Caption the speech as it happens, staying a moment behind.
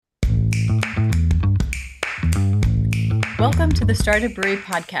Welcome to the Startup Brewery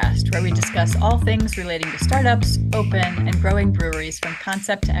podcast, where we discuss all things relating to startups, open, and growing breweries from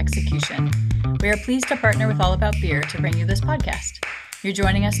concept to execution. We are pleased to partner with All About Beer to bring you this podcast. You're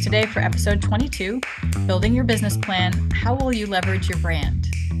joining us today for episode 22, Building Your Business Plan, How Will You Leverage Your Brand?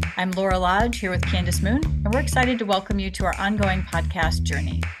 I'm Laura Lodge here with Candace Moon, and we're excited to welcome you to our ongoing podcast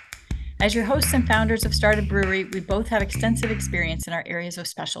journey. As your hosts and founders of Startup Brewery, we both have extensive experience in our areas of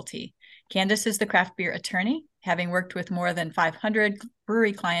specialty. Candace is the craft beer attorney, having worked with more than 500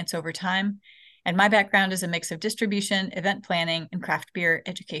 brewery clients over time, and my background is a mix of distribution, event planning, and craft beer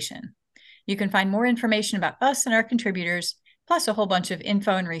education. You can find more information about us and our contributors, plus a whole bunch of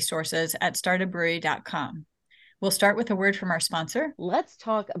info and resources at startupbrewery.com. We'll start with a word from our sponsor. Let's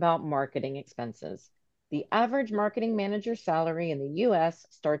talk about marketing expenses. The average marketing manager salary in the US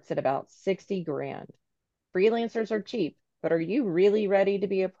starts at about 60 grand. Freelancers are cheap, but are you really ready to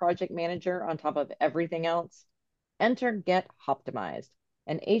be a project manager on top of everything else? Enter Get Optimized,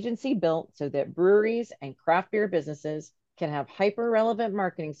 an agency built so that breweries and craft beer businesses can have hyper-relevant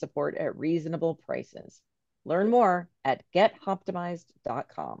marketing support at reasonable prices. Learn more at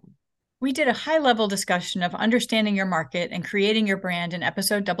getoptimized.com. We did a high-level discussion of understanding your market and creating your brand in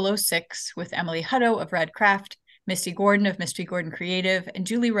episode 006 with Emily Hutto of Red Craft, Misty Gordon of Misty Gordon Creative, and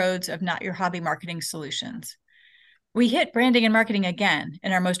Julie Rhodes of Not Your Hobby Marketing Solutions. We hit branding and marketing again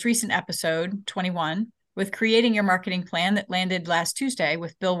in our most recent episode, 21, with creating your marketing plan that landed last Tuesday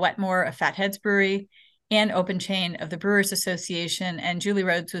with Bill Wetmore of Fatheads Brewery, Ann Openchain of the Brewers Association, and Julie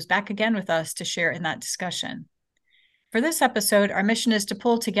Rhodes was back again with us to share in that discussion. For this episode, our mission is to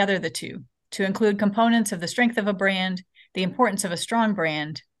pull together the two, to include components of the strength of a brand, the importance of a strong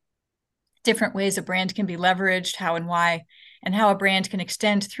brand, different ways a brand can be leveraged, how and why, and how a brand can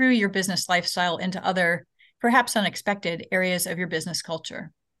extend through your business lifestyle into other, perhaps unexpected, areas of your business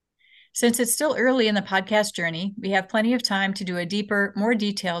culture. Since it's still early in the podcast journey, we have plenty of time to do a deeper, more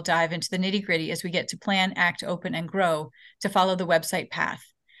detailed dive into the nitty-gritty as we get to plan, act, open, and grow to follow the website path.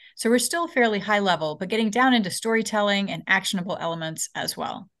 So we're still fairly high level, but getting down into storytelling and actionable elements as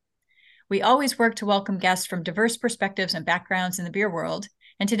well. We always work to welcome guests from diverse perspectives and backgrounds in the beer world,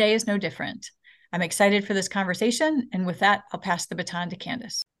 and today is no different. I'm excited for this conversation, and with that, I'll pass the baton to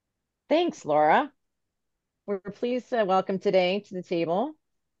Candace. Thanks, Laura. We're pleased to welcome today to the table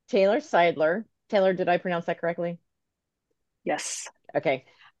Taylor Seidler. Taylor, did I pronounce that correctly? Yes. Okay.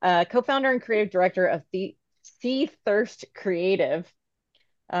 Co-founder and creative director of the Sea Thirst Creative.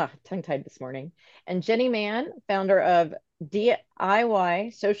 Tongue-tied this morning. And Jenny Mann, founder of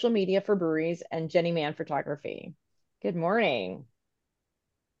DIY Social Media for Breweries and Jenny Mann Photography. Good morning.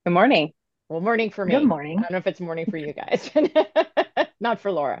 Good morning. Well, morning for me. Good morning. I don't know if it's morning for you guys. Not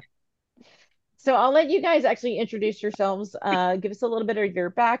for Laura. So I'll let you guys actually introduce yourselves. Give us a little bit of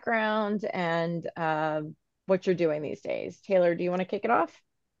your background and what you're doing these days. Taylor, do you want to kick it off?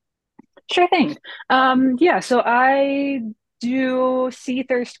 Sure thing. So I do Sea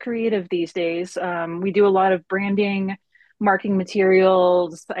Thirst Creative these days. We do a lot of branding, marketing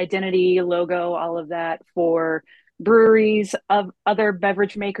materials, identity, logo, all of that for breweries, of other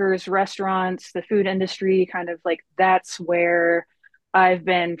beverage makers, restaurants, the food industry, kind of like that's where I've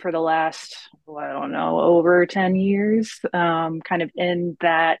been for the last, over 10 years, kind of in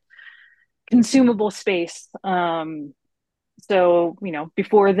that consumable space.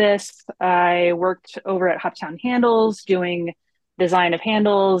 Before this, I worked over at Hoptown Handles doing design of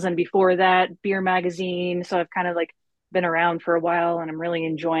handles, and before that, Beer Magazine. So I've kind of like been around for a while, and I'm really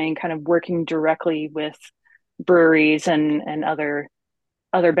enjoying kind of working directly with breweries and other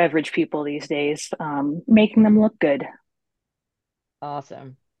beverage people these days, making them look good.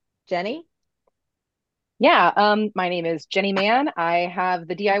 Awesome. Jenny? Yeah, my name is Jenny Mann. I have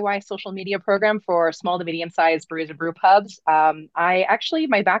the DIY social media program for small to medium-sized breweries and brew pubs.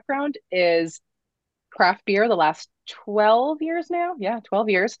 My background is craft beer the last 12 years now. Yeah, 12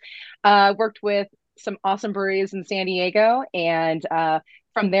 years. Worked with some awesome breweries in San Diego. And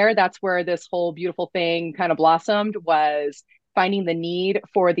from there, that's where this whole beautiful thing kind of blossomed, was finding the need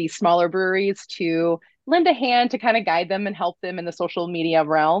for these smaller breweries to lend a hand to kind of guide them and help them in the social media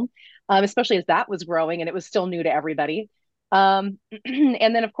realm, especially as that was growing and it was still new to everybody. And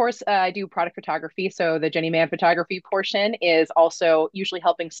then, of course, I do product photography. So the Jenny Mann photography portion is also usually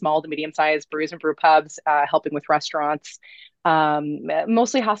helping small to medium-sized breweries and brew pubs, helping with restaurants,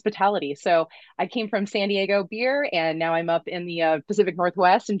 mostly hospitality. So I came from San Diego beer, and now I'm up in the Pacific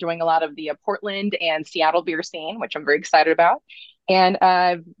Northwest, enjoying a lot of the Portland and Seattle beer scene, which I'm very excited about. And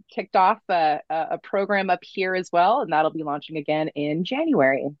I've kicked off a program up here as well, and that'll be launching again in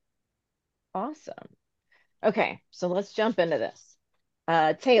January. Awesome. Okay, so let's jump into this.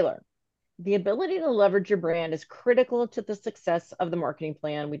 Taylor, The ability to leverage your brand is critical to the success of the marketing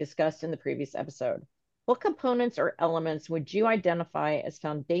plan we discussed in the previous episode. What components or elements would you identify as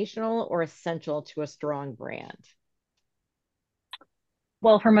foundational or essential to a strong brand?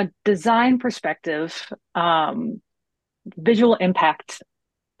 Well, from a design perspective, visual impact,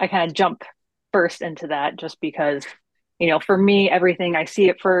 I kind of jump first into that just because, for me, everything I see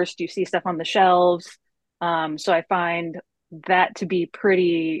it first, you see stuff on the shelves. So I find that to be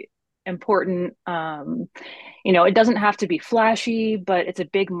pretty important. It doesn't have to be flashy, but it's a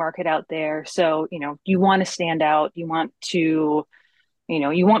big market out there. So, you want to stand out. You want people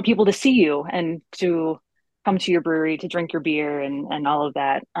to see you and to come to your brewery to drink your beer and all of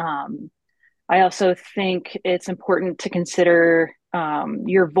that. I also think it's important to consider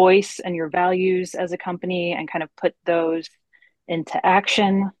your voice and your values as a company and kind of put those into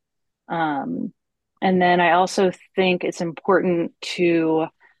action. Um, and then I also think it's important to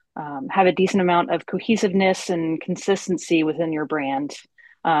have a decent amount of cohesiveness and consistency within your brand.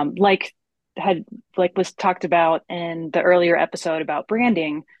 Like had like was talked about in the earlier episode about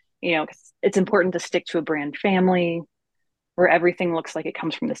branding, it's important to stick to a brand family where everything looks like it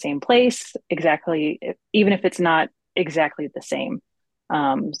comes from the same place, exactly, even if it's not exactly the same.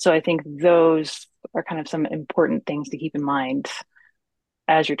 So I think those are kind of some important things to keep in mind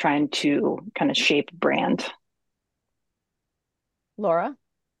as you're trying to kind of shape brand. Laura?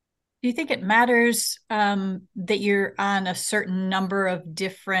 Do you think it matters that you're on a certain number of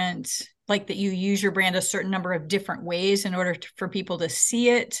different, like that you use your brand a certain number of different ways in order for people to see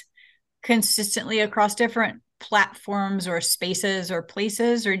it consistently across different platforms or spaces or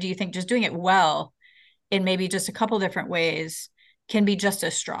places? Or do you think just doing it well in maybe just a couple different ways can be just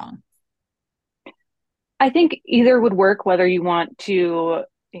as strong? I think either would work, whether you want to,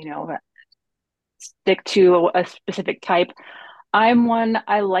 stick to a specific type. I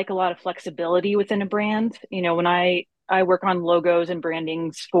like a lot of flexibility within a brand. When I work on logos and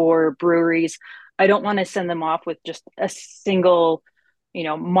brandings for breweries, I don't want to send them off with just a single,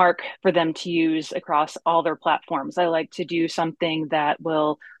 mark for them to use across all their platforms. I like to do something that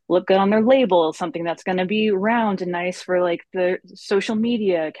will look good on their label, something that's going to be round and nice for like the social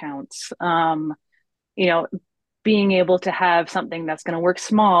media accounts. You know, being able to have something that's going to work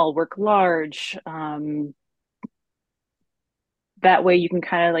small, work large. That way you can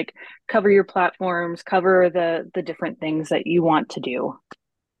kind of like cover your platforms, cover the different things that you want to do.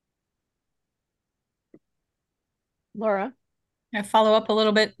 Laura? I follow up a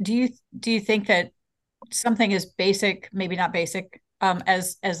little bit. Do you think that something is basic, maybe not basic,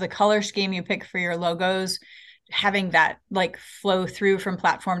 as the color scheme you pick for your logos, having that like flow through from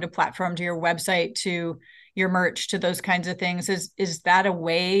platform to your website to your merch to those kinds of things, is that a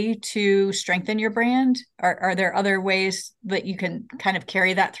way to strengthen your brand? Are there other ways that you can kind of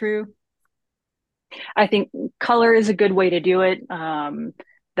carry that through? I think color is a good way to do it.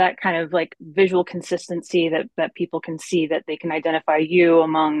 That kind of like visual consistency that people can see, that they can identify you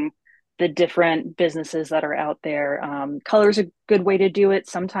among the different businesses that are out there. Color is a good way to do it.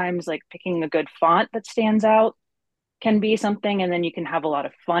 Sometimes like picking a good font that stands out can be something, and then you can have a lot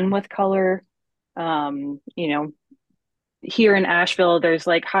of fun with color. You know, here in Asheville, there's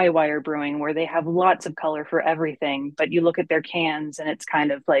like Highwire Brewing where they have lots of color for everything, but you look at their cans and it's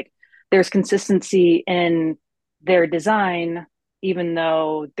kind of like there's consistency in their design, even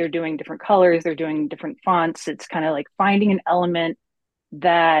though they're doing different colors, they're doing different fonts. It's kind of like finding an element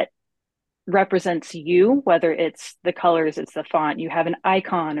that represents you, whether it's the colors, it's the font, you have an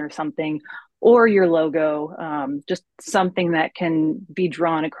icon or something, or your logo, just something that can be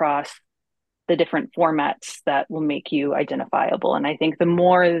drawn across the different formats that will make you identifiable. And I think the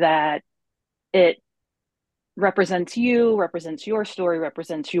more that it represents you, represents your story,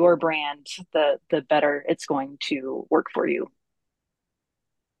 represents your brand, the better it's going to work for you.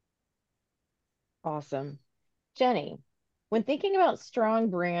 Awesome. Jenny, when thinking about strong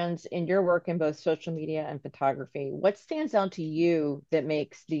brands in your work in both social media and photography, what stands out to you that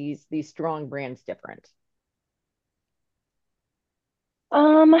makes these strong brands different?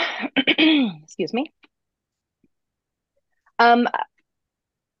 Excuse me. Um,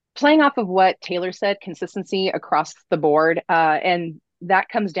 Playing off of what Taylor said, consistency across the board, and that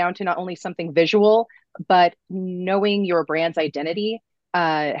comes down to not only something visual, but knowing your brand's identity,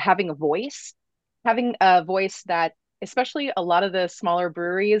 having a voice that, especially a lot of the smaller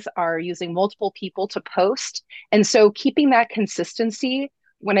breweries are using multiple people to post. And so keeping that consistency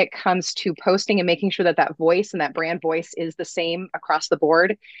when it comes to posting and making sure that that voice and that brand voice is the same across the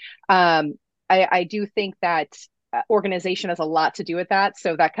board. I do think that organization has a lot to do with that.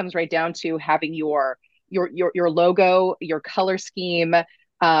 So that comes right down to having your logo, your color scheme,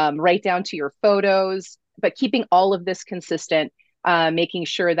 right down to your photos, but keeping all of this consistent, making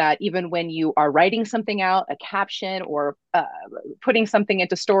sure that even when you are writing something out, a caption or putting something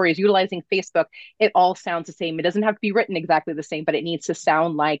into stories, utilizing Facebook, it all sounds the same. It doesn't have to be written exactly the same, but it needs to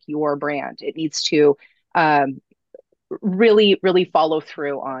sound like your brand. It needs to really, really follow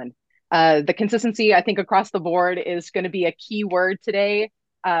through on. The consistency, I think, across the board is going to be a key word today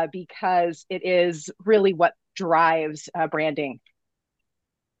because it is really what drives branding.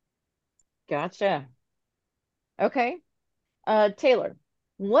 Gotcha. Okay. Taylor,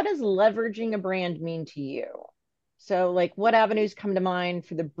 what does leveraging a brand mean to you? So, like, what avenues come to mind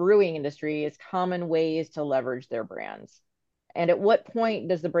for the brewing industry as common ways to leverage their brands? And at what point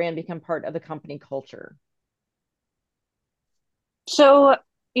does the brand become part of the company culture? So,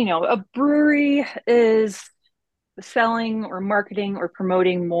 a brewery is selling or marketing or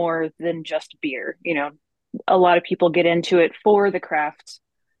promoting more than just beer. A lot of people get into it for the craft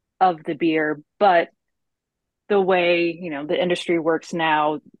of the beer, but the way, the industry works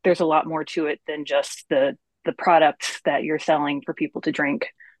now, there's a lot more to it than just the products that you're selling for people to drink.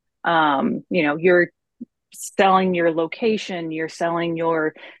 You're selling your location, you're selling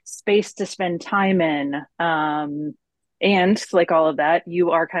your space to spend time in. And like all of that,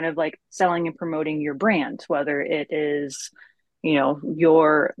 you are kind of like selling and promoting your brand, whether it is,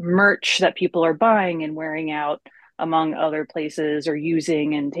 your merch that people are buying and wearing out among other places, or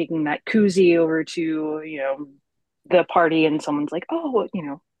using and taking that koozie over to, the party, and someone's like, oh,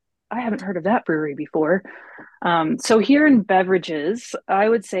 I haven't heard of that brewery before. So here in beverages, I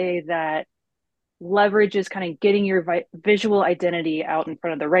would say that leverage is kind of getting your visual identity out in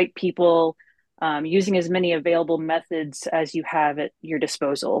front of the right people, using as many available methods as you have at your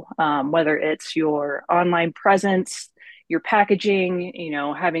disposal, whether it's your online presence, your packaging,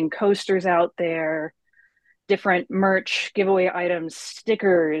 having coasters out there, different merch, giveaway items,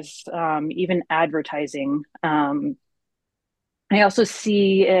 stickers, even advertising. I also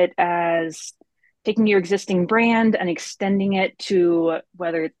see it as taking your existing brand and extending it to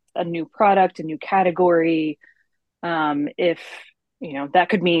whether it's a new product, a new category. If that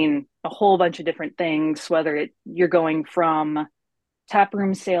could mean a whole bunch of different things, whether you're going from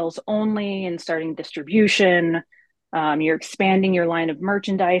taproom sales only and starting distribution, you're expanding your line of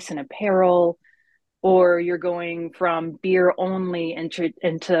merchandise and apparel, or you're going from beer only into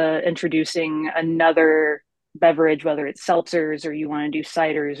introducing another beverage, whether it's seltzers or you want to do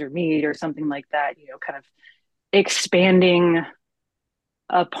ciders or mead or something like that, kind of expanding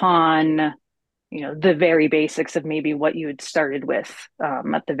upon, the very basics of maybe what you had started with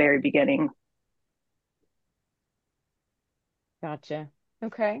at the very beginning. Gotcha.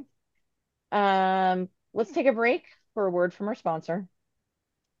 Okay. Let's take a break for a word from our sponsor.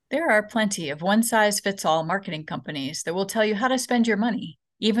 There are plenty of one-size-fits-all marketing companies that will tell you how to spend your money,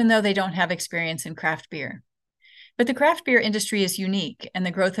 even though they don't have experience in craft beer. But the craft beer industry is unique, and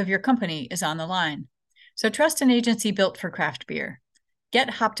the growth of your company is on the line. So trust an agency built for craft beer. Get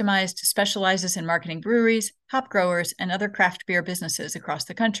Hoptimized specializes in marketing breweries, hop growers, and other craft beer businesses across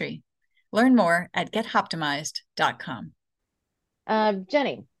the country. Learn more at gethoptimized.com.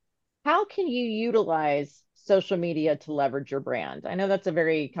 Jenny, how can you utilize social media to leverage your brand? I know that's a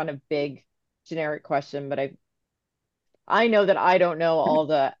very kind of big, generic question, but I know that I don't know all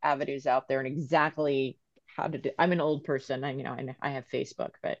the avenues out there and exactly how to do. I'm an old person. I have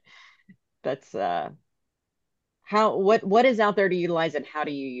Facebook, but that's what is out there to utilize, and how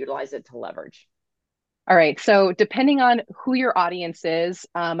do you utilize it to leverage? All right. So depending on who your audience is,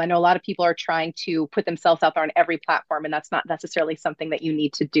 I know a lot of people are trying to put themselves out there on every platform, and that's not necessarily something that you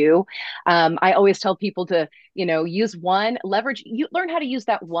need to do. I always tell people to, use one, leverage, you learn how to use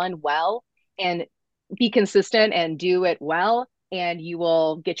that one well, and be consistent and do it well, and you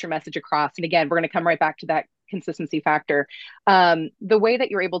will get your message across. And again, we're going to come right back to that consistency factor. The way that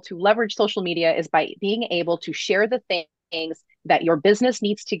you're able to leverage social media is by being able to share the things that your business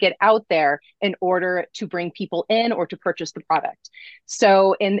needs to get out there in order to bring people in or to purchase the product.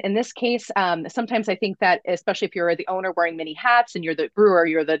 So in this case, sometimes I think that, especially if you're the owner wearing many hats and you're the brewer,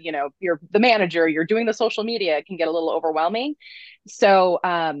 you're the manager, you're doing the social media, it can get a little overwhelming. So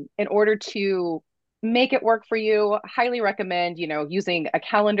in order to make it work for you, highly recommend, using a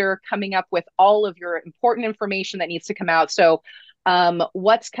calendar, coming up with all of your important information that needs to come out. So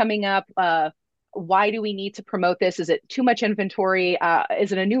what's coming up, why do we need to promote this? Is it too much inventory?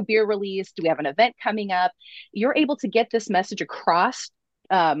 Is it a new beer release? Do we have an event coming up? You're able to get this message across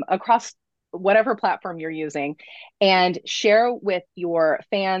whatever platform you're using, and share with your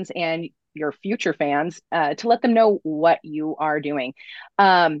fans and your future fans to let them know what you are doing.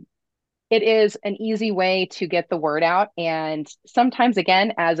 it is an easy way to get the word out. And sometimes,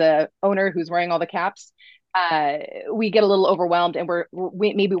 again, as a owner who's wearing all the caps, uh, we get a little overwhelmed, and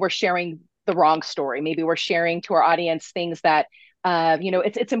maybe we're sharing the wrong story. Maybe we're sharing to our audience things that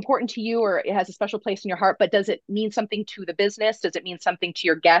it's important to you, or it has a special place in your heart. But does it mean something to the business? Does it mean something to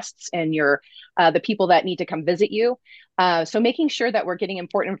your guests and your the people that need to come visit you? So making sure that we're getting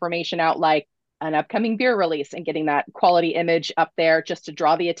important information out, like an upcoming beer release, and getting that quality image up there just to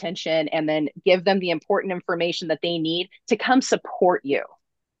draw the attention, and then give them the important information that they need to come support you.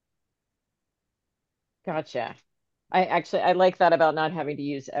 Gotcha. I like that about not having to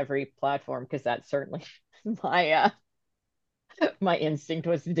use every platform, because that's certainly my my instinct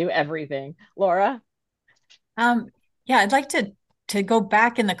was to do everything. Laura? Yeah, I'd like to go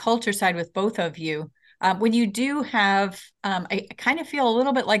back in the culture side with both of you. When you do have, I kind of feel a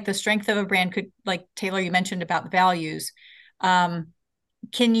little bit like the strength of a brand could, like Taylor, you mentioned about the values. Can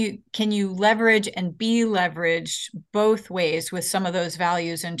you leverage and be leveraged both ways with some of those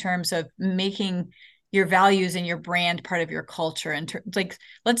values, in terms of making your values and your brand part of your culture? And like,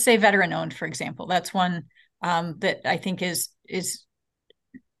 let's say veteran owned, for example, that's one that I think is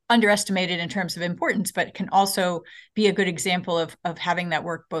underestimated in terms of importance, but can also be a good example of having that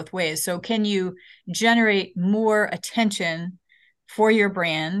work both ways. So can you generate more attention for your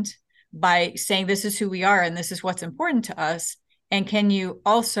brand by saying, this is who we are and this is what's important to us? And can you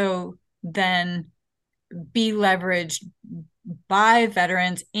also then be leveraged by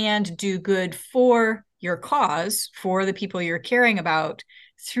veterans and do good for your cause, for the people you're caring about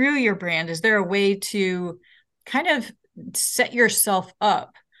through your brand? Is there a way to kind of set yourself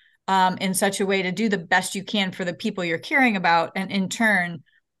up in such a way to do the best you can for the people you're caring about, and in turn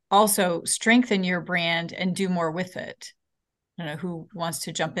also strengthen your brand and do more with it? I don't know who wants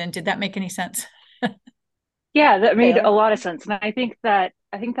to jump in. Did that make any sense? Yeah, that made Taylor? a lot of sense. And I think that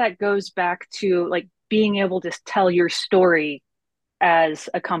goes back to like being able to tell your story as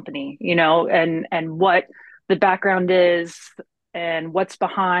a company, and what the background is, and what's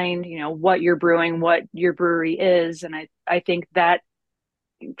behind, what you're brewing, what your brewery is. And I think that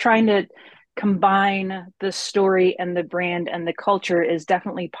trying to combine the story and the brand and the culture is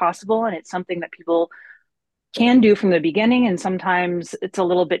definitely possible, and it's something that people can do from the beginning. And sometimes it's a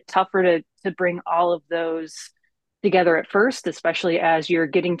little bit tougher to bring all of those together at first, especially as you're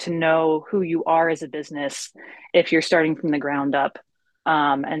getting to know who you are as a business if you're starting from the ground up.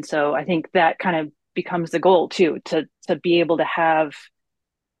 And so I think that kind of becomes the goal too, to be able to have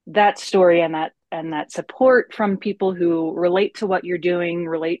that story and that support from people who relate to what you're doing,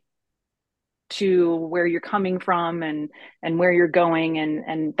 relate to where you're coming from, and where you're going,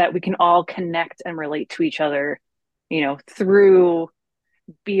 and that we can all connect and relate to each other, through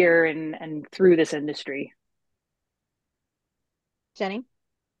beer and through this industry. Jenny?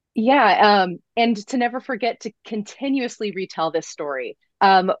 Yeah, and to never forget to continuously retell this story.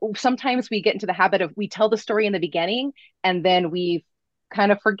 Sometimes we get into the habit of we tell the story in the beginning, and then we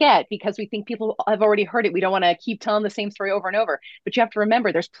kind of forget because we think people have already heard it. We don't want to keep telling the same story over and over. But you have to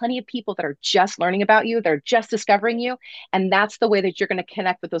remember, there's plenty of people that are just learning about you. They're just discovering you. And that's the way that you're going to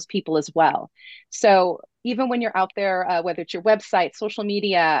connect with those people as well. So even when you're out there, whether it's your website, social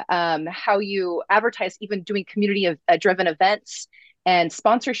media, how you advertise, even doing community driven events and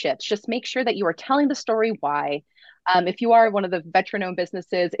sponsorships, just make sure that you are telling the story why. If you are one of the veteran owned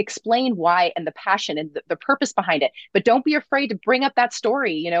businesses, explain why and the passion and the purpose behind it. But don't be afraid to bring up that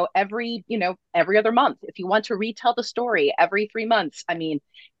story, every other month. If you want to retell the story every 3 months, I mean,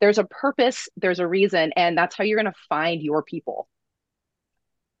 there's a purpose, there's a reason, and that's how you're going to find your people.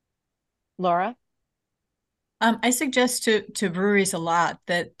 Laura? I suggest to breweries a lot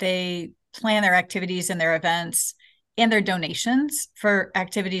that they plan their activities and their events and their donations for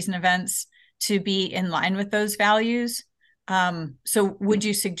activities and events to be in line with those values. So would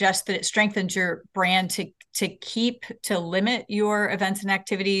you suggest that it strengthens your brand to limit your events and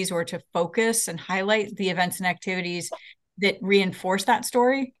activities, or to focus and highlight the events and activities that reinforce that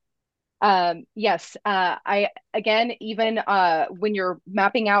story? Yes. I again, even when you're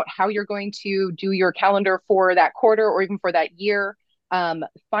mapping out how you're going to do your calendar for that quarter or even for that year,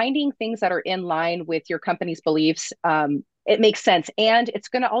 finding things that are in line with your company's beliefs, it makes sense. And it's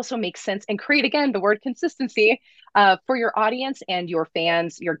going to also make sense and create, again, the word consistency for your audience and your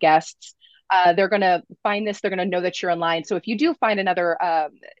fans, your guests. They're going to find this, they're going to know that you're in line. So if you do find another,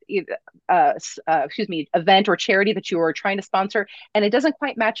 event or charity that you are trying to sponsor and it doesn't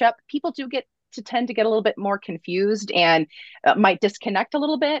quite match up, people do tend to get a little bit more confused and might disconnect a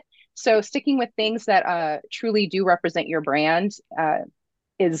little bit. So sticking with things that truly do represent your brand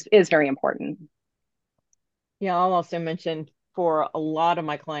is very important. Yeah, I'll also mention for a lot of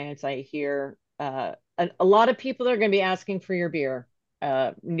my clients, I hear a lot of people are going to be asking for your beer,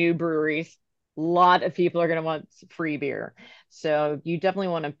 new breweries. A lot of people are going to want free beer. So you definitely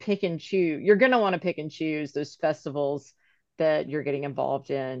want to pick and choose. You're going to want to pick and choose those festivals that you're getting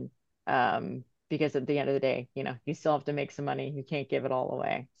involved in. Because at the end of the day, you still have to make some money. You can't give it all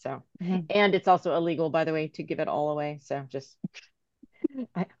away. So, and it's also illegal, by the way, to give it all away. So just,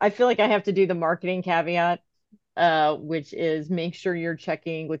 I feel like I have to do the marketing caveat, which is make sure you're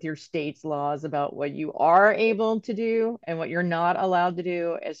checking with your state's laws about what you are able to do and what you're not allowed to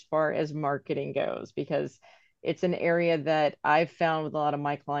do as far as marketing goes, because it's an area that I've found with a lot of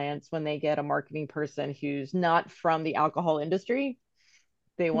my clients when they get a marketing person who's not from the alcohol industry.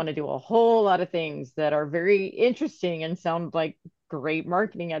 They want to do a whole lot of things that are very interesting and sound like great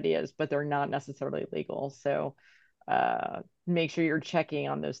marketing ideas, but they're not necessarily legal. So make sure you're checking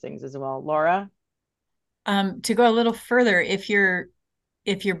on those things as well. Laura? To go a little further, if you're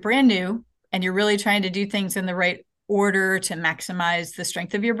brand new and you're really trying to do things in the right order to maximize the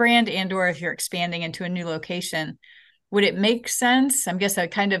strength of your brand, and or if you're expanding into a new location, would it make sense? I guess I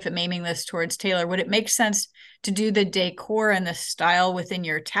kind of am aiming this towards Taylor. Would it make sense to do the decor and the style within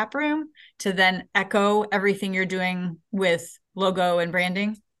your tap room to then echo everything you're doing with logo and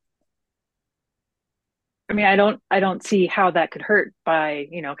branding? I mean, I don't see how that could hurt by,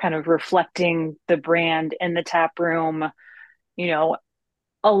 kind of reflecting the brand in the tap room, you know,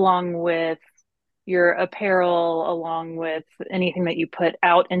 along with your apparel, along with anything that you put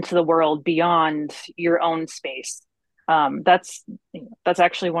out into the world beyond your own space. That's that's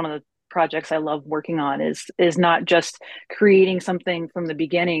actually one of the projects I love working on is not just creating something from the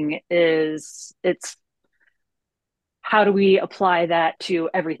beginning, it's how do we apply that to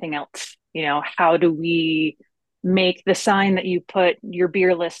everything else? How do we make the sign that you put your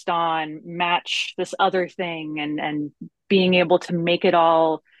beer list on match this other thing, and being able to make it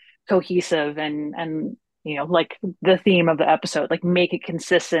all cohesive and like the theme of the episode, like make it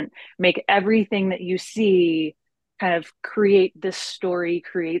consistent, make everything that you see kind of create this story,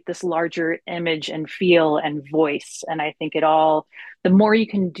 create this larger image and feel and voice. And I think the more you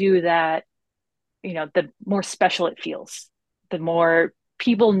can do that, the more special it feels, the more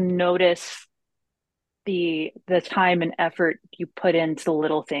people notice the time and effort you put into the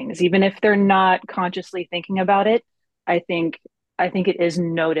little things, even if they're not consciously thinking about it. I think it is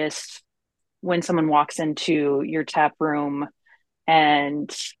noticed when someone walks into your tap room,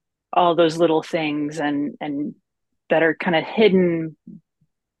 and all those little things and that are kind of hidden,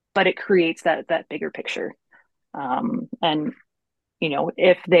 but it creates that bigger picture. And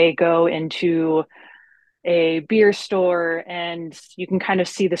if they go into a beer store and you can kind of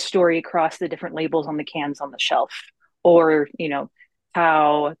see the story across the different labels on the cans on the shelf, or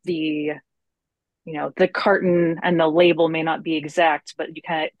how the carton and the label may not be exact, but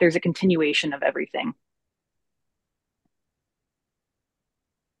there's a continuation of everything.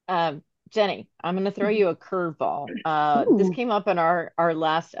 Jenny, I'm going to throw you a curveball. This Ooh. came up in our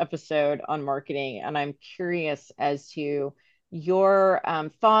last episode on marketing, and I'm curious as to your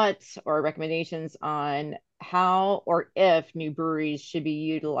thoughts or recommendations on how or if new breweries should be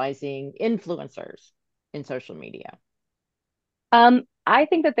utilizing influencers in social media. I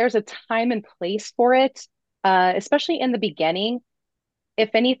think that there's a time and place for it, especially in the beginning. If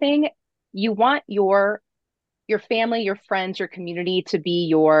anything, you want your family, your friends, your community to be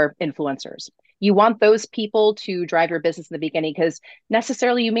your influencers. You want those people to drive your business in the beginning, because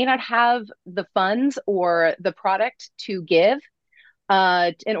necessarily you may not have the funds or the product to give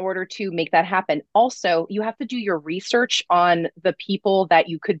in order to make that happen. Also, you have to do your research on the people that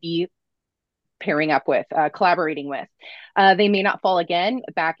you could be pairing up with, collaborating with. They may not fall again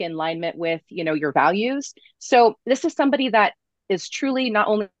back in alignment with your values. So this is somebody that is truly not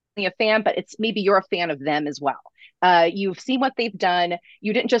only a fan, but it's maybe you're a fan of them as well. You've seen what they've done.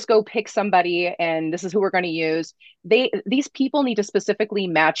 You didn't just go pick somebody and this is who we're going to use. These people need to specifically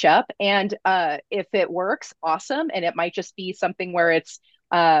match up, and if it works, awesome. And it might just be something where it's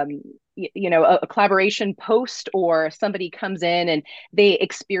a collaboration post, or somebody comes in and they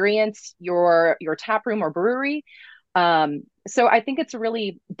experience your tap room or brewery. So I think it's a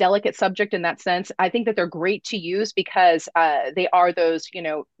really delicate subject in that sense. I think that they're great to use because they are those,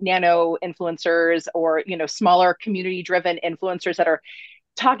 nano influencers, or, smaller community driven influencers that are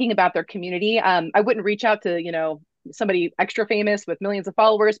talking about their community. I wouldn't reach out to, somebody extra famous with millions of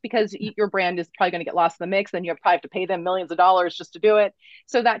followers, because your brand is probably going to get lost in the mix. Then you probably have to pay them millions of dollars just to do it.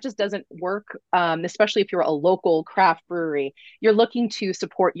 So that just doesn't work, especially if you're a local craft brewery. You're looking to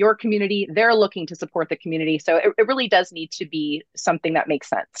support your community. They're looking to support the community. So it really does need to be something that makes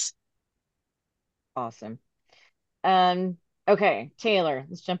sense. Awesome. Okay, Taylor,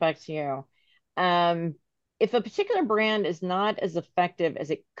 let's jump back to you. Um, if a particular brand is not as effective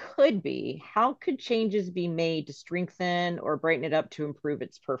as it could be, how could changes be made to strengthen or brighten it up to improve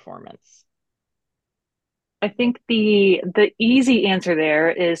its performance? I think the easy answer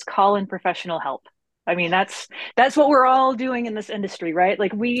there is call in professional help. I mean, that's what we're all doing in this industry, right?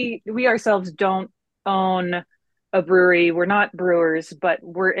 Like we ourselves don't own a brewery. We're not brewers, but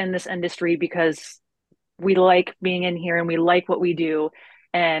we're in this industry because we like being in here and we like what we do.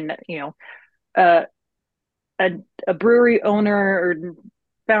 And, uh, a, a brewery owner or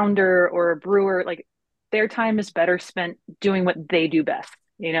founder or a brewer, like their time is better spent doing what they do best,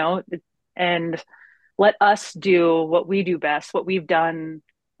 and let us do what we do best, what we've done,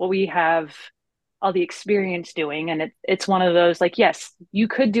 what we have all the experience doing. And it's one of those like, yes, you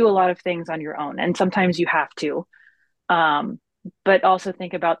could do a lot of things on your own, and sometimes you have to. Um, but also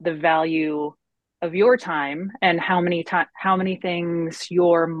think about the value of your time and how many things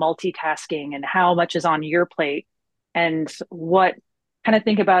you're multitasking and how much is on your plate, and what kind of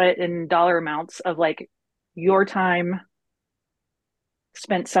think about it in dollar amounts of like your time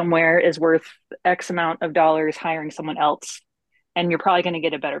spent somewhere is worth X amount of dollars hiring someone else, and you're probably going to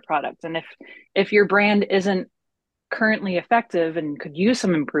get a better product. And if your brand isn't currently effective and could use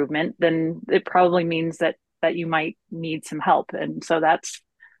some improvement, then it probably means that you might need some help. And so that's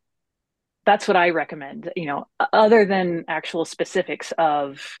what I recommend, other than actual specifics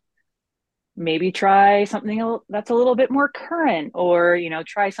of maybe try something that's a little bit more current, or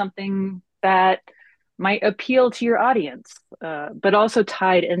try something that might appeal to your audience, but also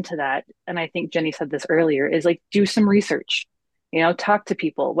tied into that, and I think Jenny said this earlier, is like do some research, talk to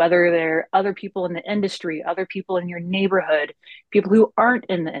people, whether they're other people in the industry, other people in your neighborhood, people who aren't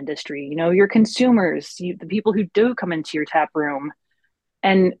in the industry, your consumers, the people who do come into your tap room,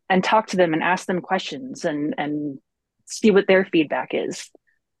 and talk to them and ask them questions, and see what their feedback is.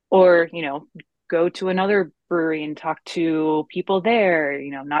 Or go to another brewery and talk to people there,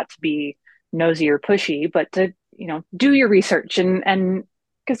 not to be nosy or pushy, but to do your research, and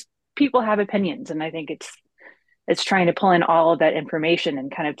because people have opinions, and I think it's trying to pull in all of that information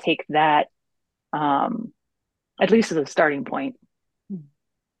and kind of take that, at least as a starting point.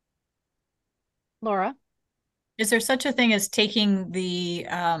 Laura? Is there such a thing as taking the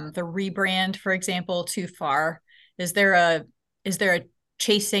rebrand, for example, too far? Is there a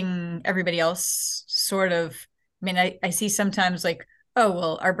chasing everybody else sort of? I mean, I see sometimes like, oh,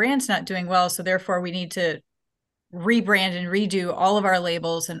 well, our brand's not doing well, so therefore we need to rebrand and redo all of our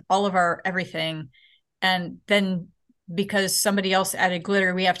labels and all of our everything. And then because somebody else added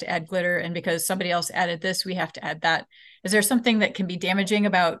glitter, we have to add glitter. And because somebody else added this, we have to add that. Is there something that can be damaging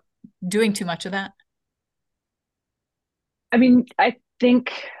about doing too much of that? I mean, I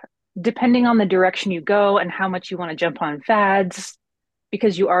think depending on the direction you go and how much you want to jump on fads,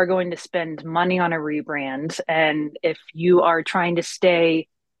 because you are going to spend money on a rebrand. And if you are trying to stay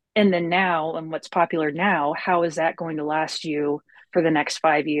in the now and what's popular now, how is that going to last you for the next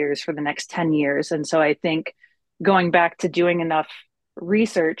 5 years, for the next 10 years? And so I think going back to doing enough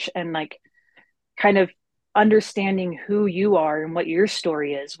research and like kind of understanding who you are and what your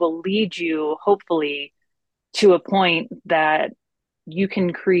story is will lead you, hopefully, to a point that you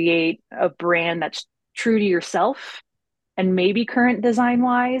can create a brand that's true to yourself and maybe current design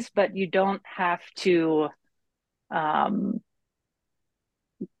wise, but you don't have to um,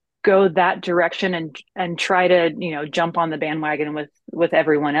 go that direction and try to jump on the bandwagon with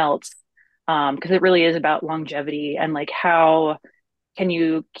everyone else, because it really is about longevity and like how can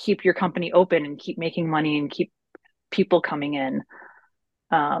you keep your company open and keep making money and keep people coming in.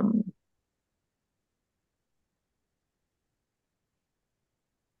 um,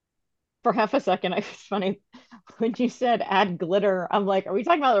 For half a second, I was funny when you said add glitter. I'm like, are we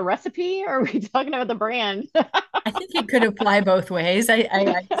talking about the recipe or are we talking about the brand? I think it could apply both ways. I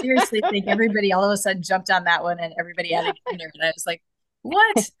seriously think everybody all of a sudden jumped on that one and everybody added glitter. And I was like,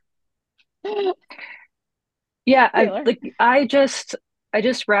 what? yeah, Taylor. I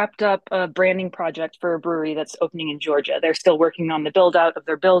just wrapped up a branding project for a brewery that's opening in Georgia. They're still working on the build out of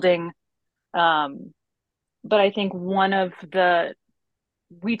their building. um, but I think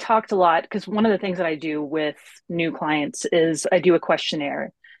we talked a lot, because one of the things that I do with new clients is I do a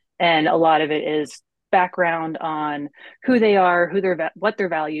questionnaire, and a lot of it is background on who they are, what their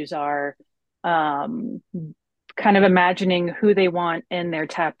values are, um, kind of imagining who they want in their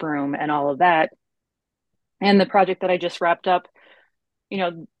tap room and all of that. And the project that I just wrapped up,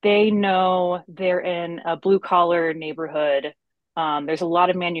 they know they're in a blue collar neighborhood. There's a lot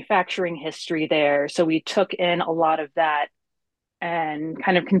of manufacturing history there, so we took in a lot of that and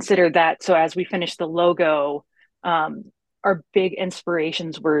kind of consider that. So as we finish the logo, um, our big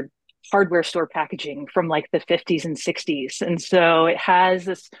inspirations were hardware store packaging from like the 50s and 60s. And so it has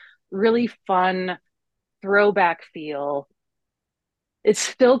this really fun throwback feel. It's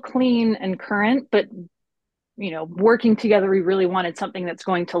still clean and current, but working together, we really wanted something that's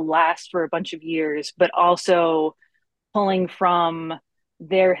going to last for a bunch of years, but also pulling from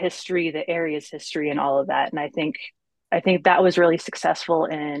their history, the area's history, and all of that. And I think that was really successful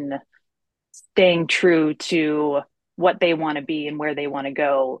in staying true to what they want to be and where they want to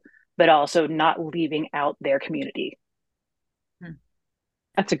go, but also not leaving out their community.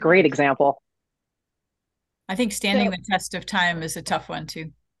 That's a great example. I think standing the test of time is a tough one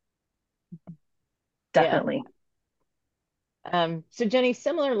too. Definitely. So Jenny,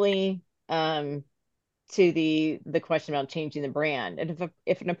 similarly to the question about changing the brand, and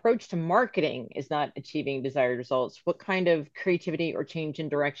if an approach to marketing is not achieving desired results, what kind of creativity or change in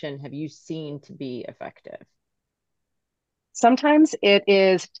direction have you seen to be effective? Sometimes it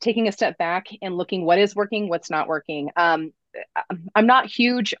is taking a step back and looking what is working, what's not working. I'm not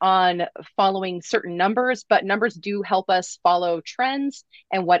huge on following certain numbers, but numbers do help us follow trends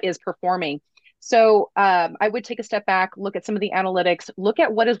and what is performing. So I would take a step back, look at some of the analytics, look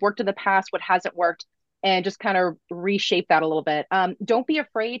at what has worked in the past, what hasn't worked, and just kind of reshape that a little bit. Don't be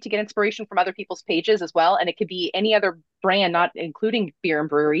afraid to get inspiration from other people's pages as well. And it could be any other brand, not including beer and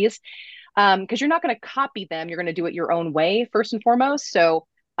breweries, because you're not going to copy them. You're going to do it your own way, first and foremost. So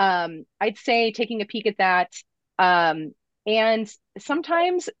I'd say taking a peek at that. And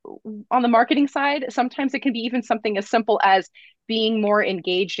sometimes on the marketing side, sometimes it can be even something as simple as being more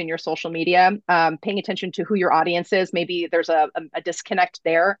engaged in your social media, paying attention to who your audience is. Maybe there's a disconnect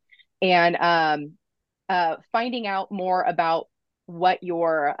there, and finding out more about what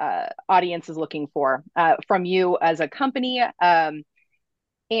your audience is looking for from you as a company.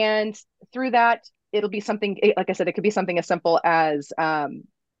 And through that, it'll be something, like I said, it could be something as simple as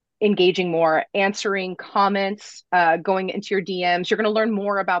engaging more, answering comments, going into your DMs. You're going to learn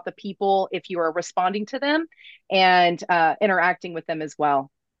more about the people if you are responding to them and interacting with them as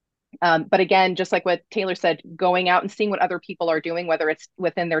well. But again, just like what Taylor said, going out and seeing what other people are doing, whether it's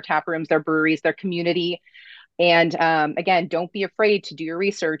within their tap rooms, their breweries, their community. And again, don't be afraid to do your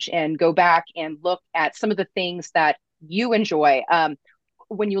research and go back and look at some of the things that you enjoy.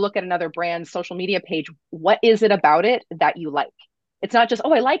 When you look at another brand's social media page, what is it about it that you like? It's not just,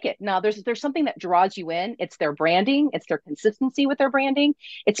 oh, I like it. No, there's something that draws you in. It's their branding. It's their consistency with their branding.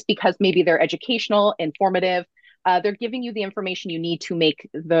 It's because maybe they're educational, informative. They're giving you the information you need to make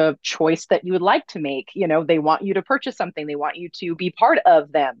the choice that you would like to make. They want you to purchase something. They want you to be part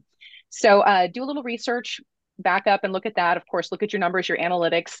of them. So do a little research, back up and look at that. Of course, look at your numbers, your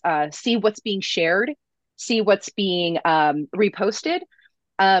analytics, see what's being shared, see what's being reposted.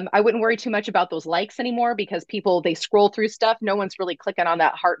 I wouldn't worry too much about those likes anymore because people, they scroll through stuff. No one's really clicking on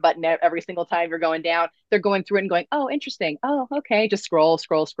that heart button every single time you're going down. They're going through it and going, oh, interesting. Oh, okay. Just scroll,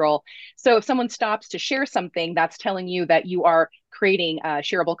 scroll, scroll. So if someone stops to share something, that's telling you that you are creating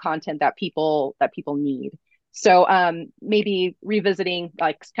shareable content that people need. So maybe revisiting,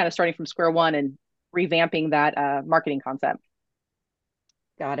 like kind of starting from square one and revamping that marketing concept.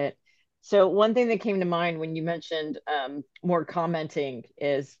 Got it. So one thing that came to mind when you mentioned more commenting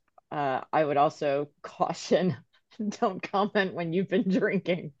is I would also caution, don't comment when you've been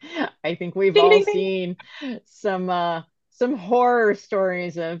drinking. I think we've all seen some horror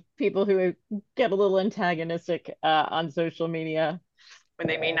stories of people who get a little antagonistic on social media when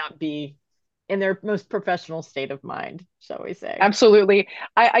they may not be in their most professional state of mind, shall we say. Absolutely.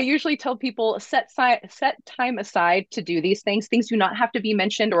 I usually tell people set time aside to do these things. Things do not have to be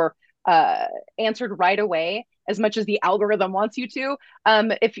mentioned or answered right away as much as the algorithm wants you to.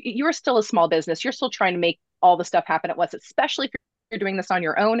 If you're still a small business, you're still trying to make all the stuff happen at once, especially if you're doing this on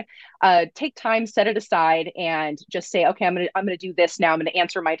your own. Take time, set it aside, and just say, okay, I'm gonna do this now. I'm gonna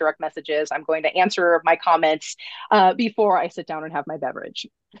answer my direct messages. I'm going to answer my comments before I sit down and have my beverage.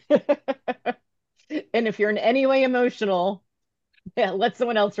 And if you're in any way emotional, let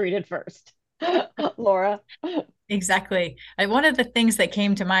someone else read it first. Laura. Exactly. One of the things that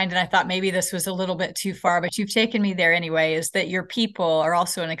came to mind, and I thought maybe this was a little bit too far, but you've taken me there anyway, is that your people are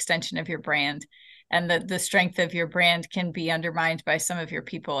also an extension of your brand, and that the strength of your brand can be undermined by some of your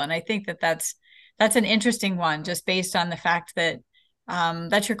people. And I think that that's an interesting one, just based on the fact that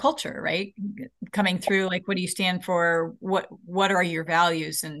that's your culture, right? Coming through, like, what do you stand for? What are your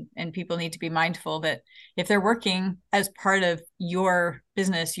values? And people need to be mindful that if they're working as part of your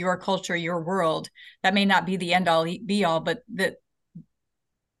business, your culture, your world, that may not be the end all be all, but that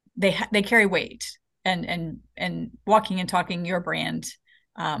they carry weight, and walking and talking your brand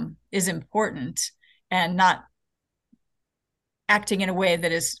is important, and not acting in a way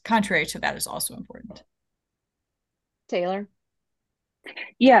that is contrary to that is also important. Taylor?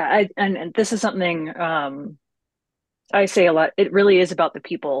 Yeah, and this is something I say a lot. It really is about the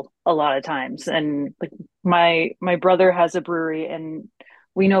people a lot of times. And like my brother has a brewery, and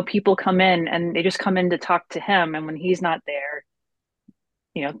we know people come in and they just come in to talk to him. And when he's not there,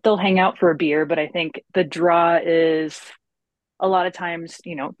 they'll hang out for a beer. But I think the draw is a lot of times,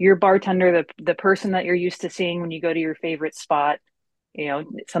 your bartender, the person that you're used to seeing when you go to your favorite spot.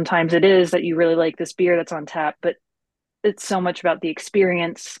 Sometimes it is that you really like this beer that's on tap, but it's so much about the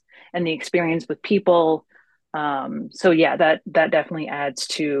experience and the experience with people. So yeah, that definitely adds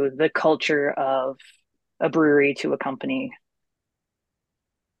to the culture of a brewery to a company.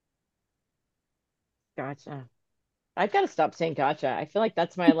 Gotcha. I've got to stop saying gotcha. I feel like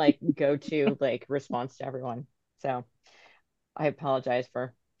that's my like go-to like response to everyone. So I apologize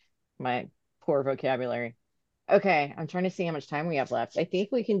for my poor vocabulary. Okay, I'm trying to see how much time we have left. I think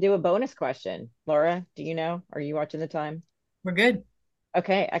we can do a bonus question. Laura, do you know? Are you watching the time? We're good.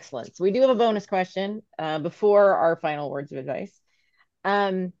 Okay, excellent. So we do have a bonus question before our final words of advice.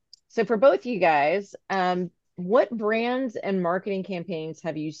 So for both you guys, what brands and marketing campaigns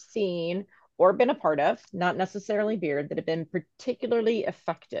have you seen or been a part of, not necessarily beer, that have been particularly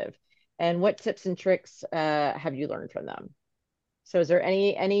effective? And what tips and tricks have you learned from them? So is there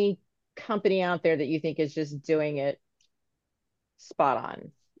any company out there that you think is just doing it spot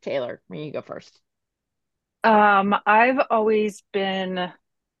on? Taylor, when you go first. I've always been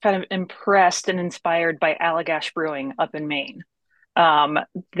kind of impressed and inspired by Allagash Brewing up in Maine. Um,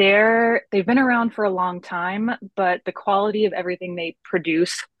 they've been around for a long time, but the quality of everything they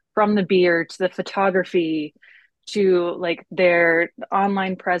produce, from the beer to the photography to like their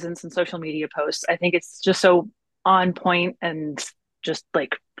online presence and social media posts, I think it's just so on point and just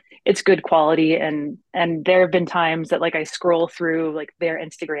like it's good quality. And there have been times that like I scroll through like their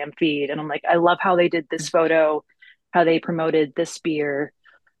Instagram feed and I'm like, I love how they did this photo, how they promoted this beer.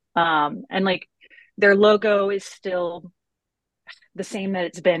 And like their logo is still the same that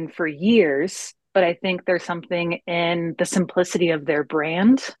it's been for years, but I think there's something in the simplicity of their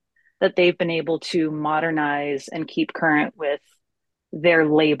brand that they've been able to modernize and keep current with their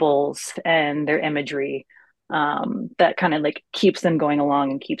labels and their imagery, that kind of like keeps them going along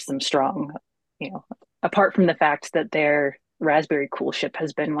and keeps them strong. Apart from the fact that their raspberry coolship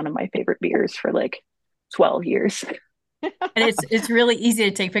has been one of my favorite beers for like 12 years. And it's really easy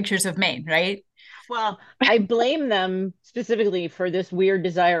to take pictures of Maine, right? Well, I blame them specifically for this weird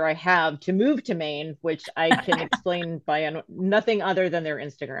desire I have to move to Maine, which I can explain by nothing other than their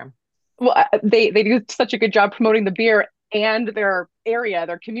Instagram. Well, they do such a good job promoting the beer and their area,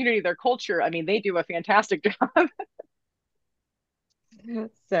 their community, their culture. I mean, they do a fantastic job.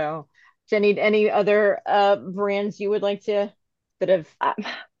 So, Jenny, any other brands you would like to that have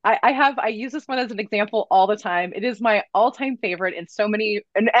I use this one as an example all the time. It is my all-time favorite in so many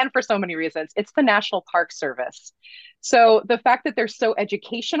and for so many reasons. It's the National Park Service. So the fact that they're so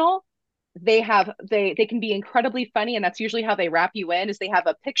educational, they can be incredibly funny, and that's usually how they wrap you in, is they have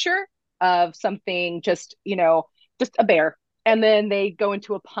a picture of something, just a bear, and then they go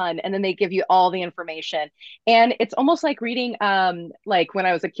into a pun, and then they give you all the information. And it's almost like reading like when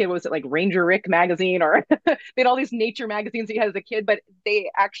I was a kid, was it like Ranger Rick magazine, or they had all these nature magazines that you had as a kid, but they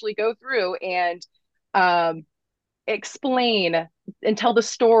actually go through and um explain and tell the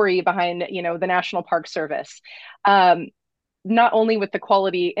story behind the National Park Service. um Not only with the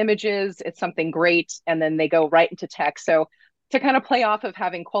quality images, it's something great, and then they go right into text. So to kind of play off of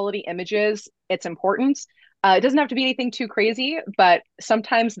having quality images, it's important. It doesn't have to be anything too crazy, but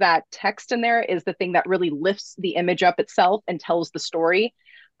sometimes that text in there is the thing that really lifts the image up itself and tells the story.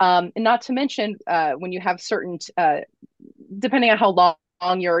 And not to mention, when you have certain, depending on how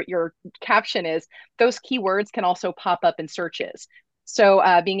long your caption is, those keywords can also pop up in searches. So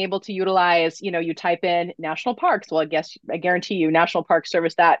being able to utilize, you type in national parks. Well, I guarantee you, National Park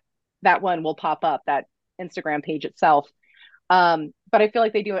Service, that one will pop up, that Instagram page itself. But I feel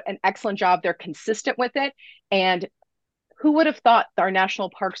like they do an excellent job. They're consistent with it. And who would have thought our National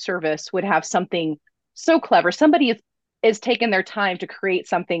Park Service would have something so clever? Somebody is taking their time to create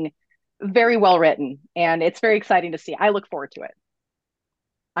something very well written, and it's very exciting to see. I look forward to it.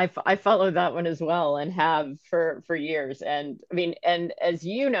 I followed that one as well and have for years. And I mean, and as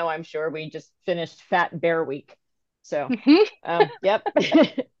you know, I'm sure we just finished Fat Bear Week. So, yep.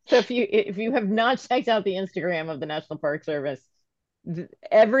 So if you have not checked out the Instagram of the National Park Service,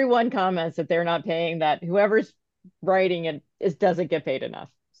 everyone comments that they're not paying, that whoever's writing it doesn't get paid enough.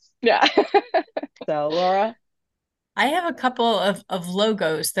 Yeah. So, Laura. I have a couple of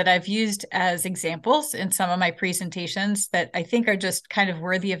logos that I've used as examples in some of my presentations that I think are just kind of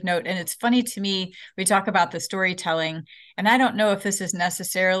worthy of note. And it's funny to me, we talk about the storytelling, and I don't know if this is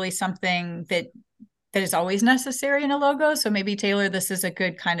necessarily something that is always necessary in a logo. So maybe Taylor, this is a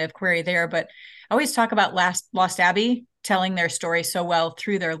good kind of query there. But I always talk about Lost Abbey telling their story so well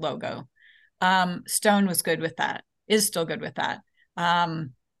through their logo. Stone was good with that, is still good with that.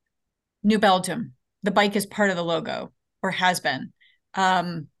 New Belgium, the bike is part of the logo or has been.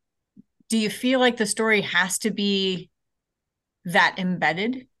 Do you feel like the story has to be that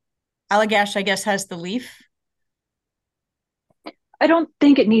embedded? Allagash, I guess, has the leaf. I don't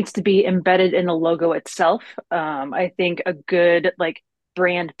think it needs to be embedded in the logo itself. I think a good like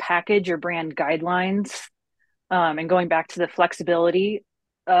brand package or brand guidelines, and going back to the flexibility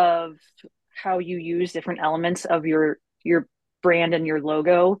of how you use different elements of your brand and your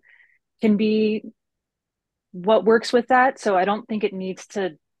logo can be what works with that. So I don't think it needs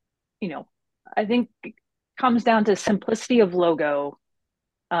to, you know, I think it comes down to simplicity of logo.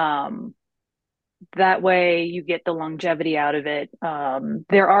 Um, that way you get the longevity out of it.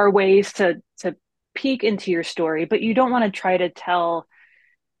 There are ways to peek into your story, but you don't want to try to tell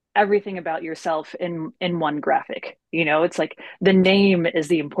everything about yourself in one graphic. You know, it's like the name is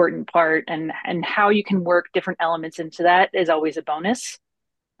the important part, and how you can work different elements into that is always a bonus.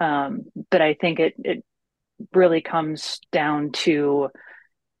 But I think it really comes down to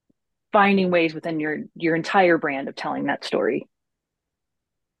finding ways within your entire brand of telling that story.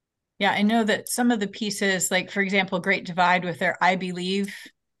 Yeah, I know that some of the pieces, like for example, Great Divide with their I Believe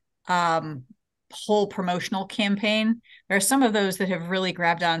um, whole promotional campaign, there are some of those that have really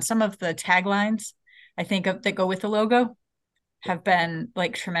grabbed on. Some of the taglines, I think, that go with the logo have been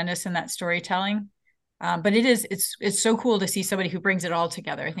like tremendous in that storytelling. But it's so cool to see somebody who brings it all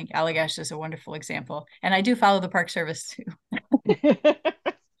together. I think Allagash is a wonderful example, and I do follow the Park Service too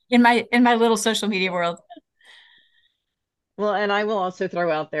in my little social media world. Well, and I will also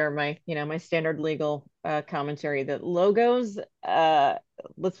throw out there my, my standard legal commentary that logos,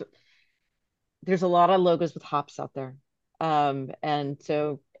 let's there's a lot of logos with hops out there. And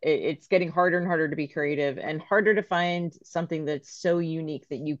so it's getting harder and harder to be creative and harder to find something that's so unique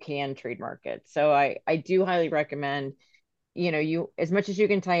that you can trademark it. So I do highly recommend, you as much as you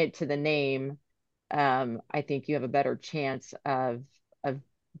can tie it to the name, I think you have a better chance of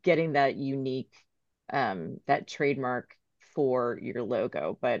getting that unique that trademark for your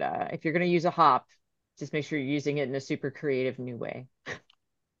logo. But if you're going to use a hop, just make sure you're using it in a super creative new way.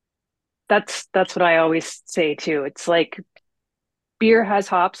 That's what I always say too. It's like beer has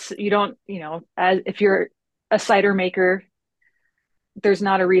hops. You don't, as if you're a cider maker, there's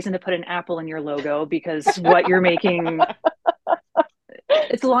not a reason to put an apple in your logo because what you're making,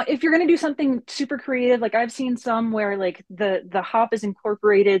 it's a long, if you're going to do something super creative, like I've seen some where like the hop is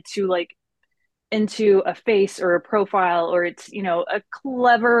incorporated to like into a face or a profile, or it's, a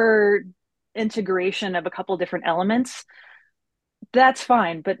clever integration of a couple different elements. That's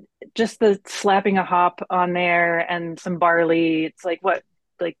fine, but just the slapping a hop on there and some barley, it's like what,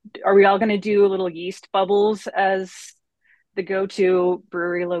 like are we all going to do little yeast bubbles as the go-to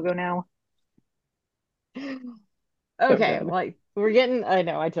brewery logo now? So Okay, good. well, we're getting, I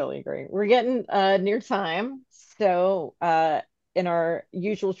know, I totally agree. We're getting near time. So, in our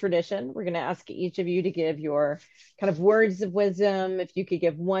usual tradition, we're going to ask each of you to give your kind of words of wisdom. If you could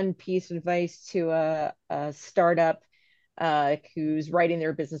give one piece of advice to a startup who's writing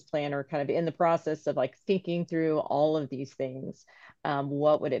their business plan or kind of in the process of like thinking through all of these things,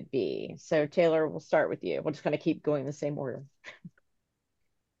 what would it be? So, Taylor, we'll start with you. We'll just kind of keep going the same order.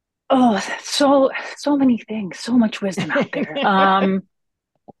 Oh, so many things, so much wisdom out there.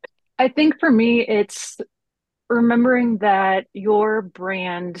 I think for me, it's remembering that your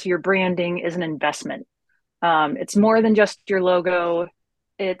brand, your branding is an investment. It's more than just your logo.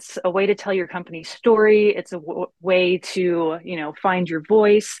 It's a way to tell your company's story. It's a way to, find your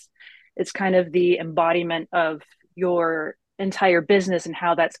voice. It's kind of the embodiment of your entire business and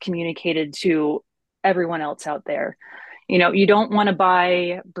how that's communicated to everyone else out there. You don't want to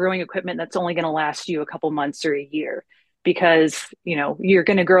buy brewing equipment that's only going to last you a couple months or a year because, you're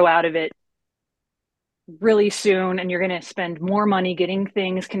going to grow out of it really soon and you're going to spend more money getting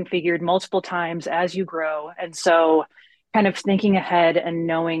things configured multiple times as you grow. And so, kind of thinking ahead and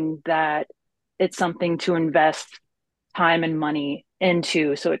knowing that it's something to invest time and money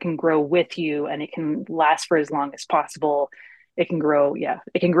into so it can grow with you and it can last for as long as possible. It can grow, yeah,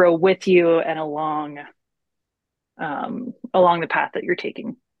 it can grow with you and along the path that you're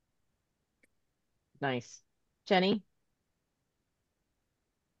taking. Nice. Jenny?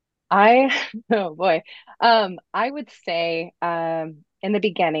 I, oh boy. I would say, in the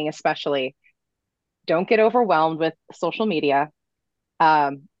beginning, especially, don't get overwhelmed with social media.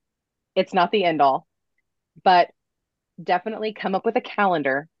 Um, it's not the end all, but definitely come up with a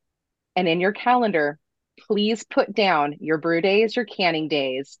calendar. And in your calendar, please put down your brew days, your canning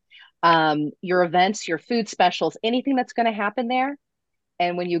days, your events, your food specials, anything that's going to happen there.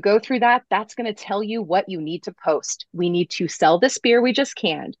 And when you go through that, that's going to tell you what you need to post. We need to sell this beer we just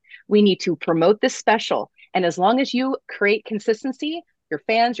canned. We need to promote this special. And as long as you create consistency, your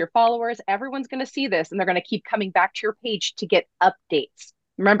fans, your followers, everyone's going to see this and they're going to keep coming back to your page to get updates.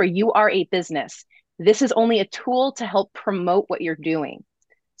 Remember, you are a business. This is only a tool to help promote what you're doing.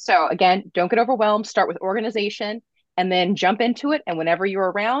 So again, don't get overwhelmed. Start with organization and then jump into it. And whenever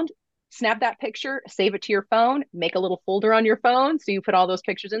you're around, snap that picture, save it to your phone, make a little folder on your phone. So you put all those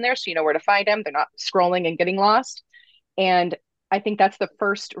pictures in there so you know where to find them. They're not scrolling and getting lost. And I think that's the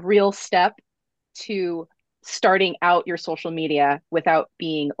first real step to starting out your social media without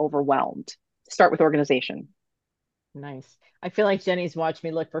being overwhelmed. Start with organization. Nice. I feel like Jenny's watched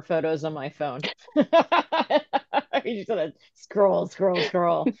me look for photos on my phone. You just gotta scroll, scroll,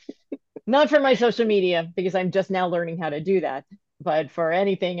 scroll. Not for my social media because I'm just now learning how to do that. But for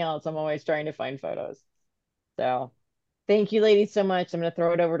anything else, I'm always trying to find photos. So thank you, ladies, so much. I'm going to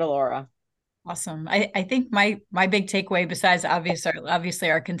throw it over to Laura. Awesome. I think my big takeaway, besides obviously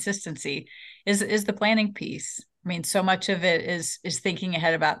our consistency, is the planning piece. I mean, so much of it is thinking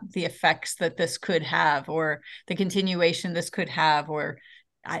ahead about the effects that this could have, or the continuation this could have, or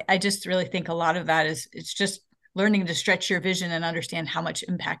I just really think a lot of that is it's just learning to stretch your vision and understand how much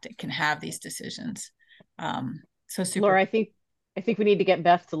impact it can have, these decisions. So super. Laura, I think we need to get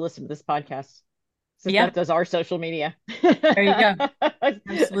Beth to listen to this podcast. Since Beth does our social media. There you go.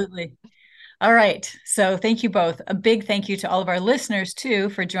 Absolutely. All right. So thank you both. A big thank you to all of our listeners, too,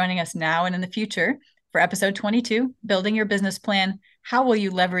 for joining us now and in the future for episode 22, Building Your Business Plan, How Will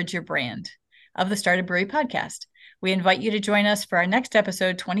You Leverage Your Brand, of the Start a Brewery podcast. We invite you to join us for our next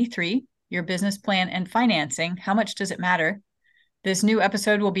episode 23, Your Business Plan and Financing, How Much Does It Matter? This new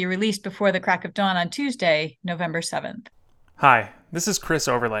episode will be released before the crack of dawn on Tuesday, November 7th. Hi, this is Chris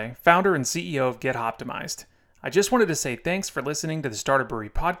Overlay, founder and CEO of Get Optimized. I just wanted to say thanks for listening to the Start a Brewery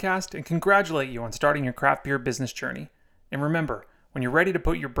podcast and congratulate you on starting your craft beer business journey. And remember, when you're ready to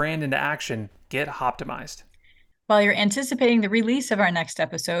put your brand into action, get Optimized. While you're anticipating the release of our next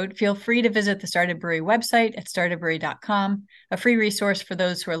episode, feel free to visit the Start a Brewery website at startabrewery.com, a free resource for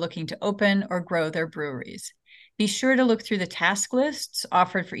those who are looking to open or grow their breweries. Be sure to look through the task lists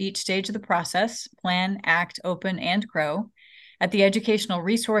offered for each stage of the process: plan, act, open, and grow, at the educational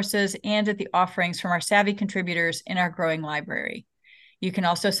resources, and at the offerings from our savvy contributors in our growing library. You can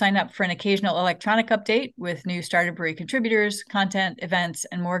also sign up for an occasional electronic update with new Start a Brewery contributors, content, events,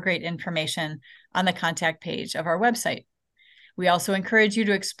 and more great information on the contact page of our website. We also encourage you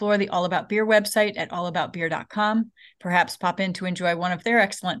to explore the All About Beer website at allaboutbeer.com. Perhaps pop in to enjoy one of their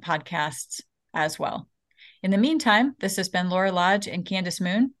excellent podcasts as well. In the meantime, this has been Laura Lodge and Candace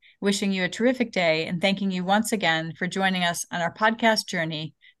Moon, wishing you a terrific day and thanking you once again for joining us on our podcast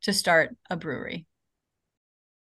journey to start a brewery.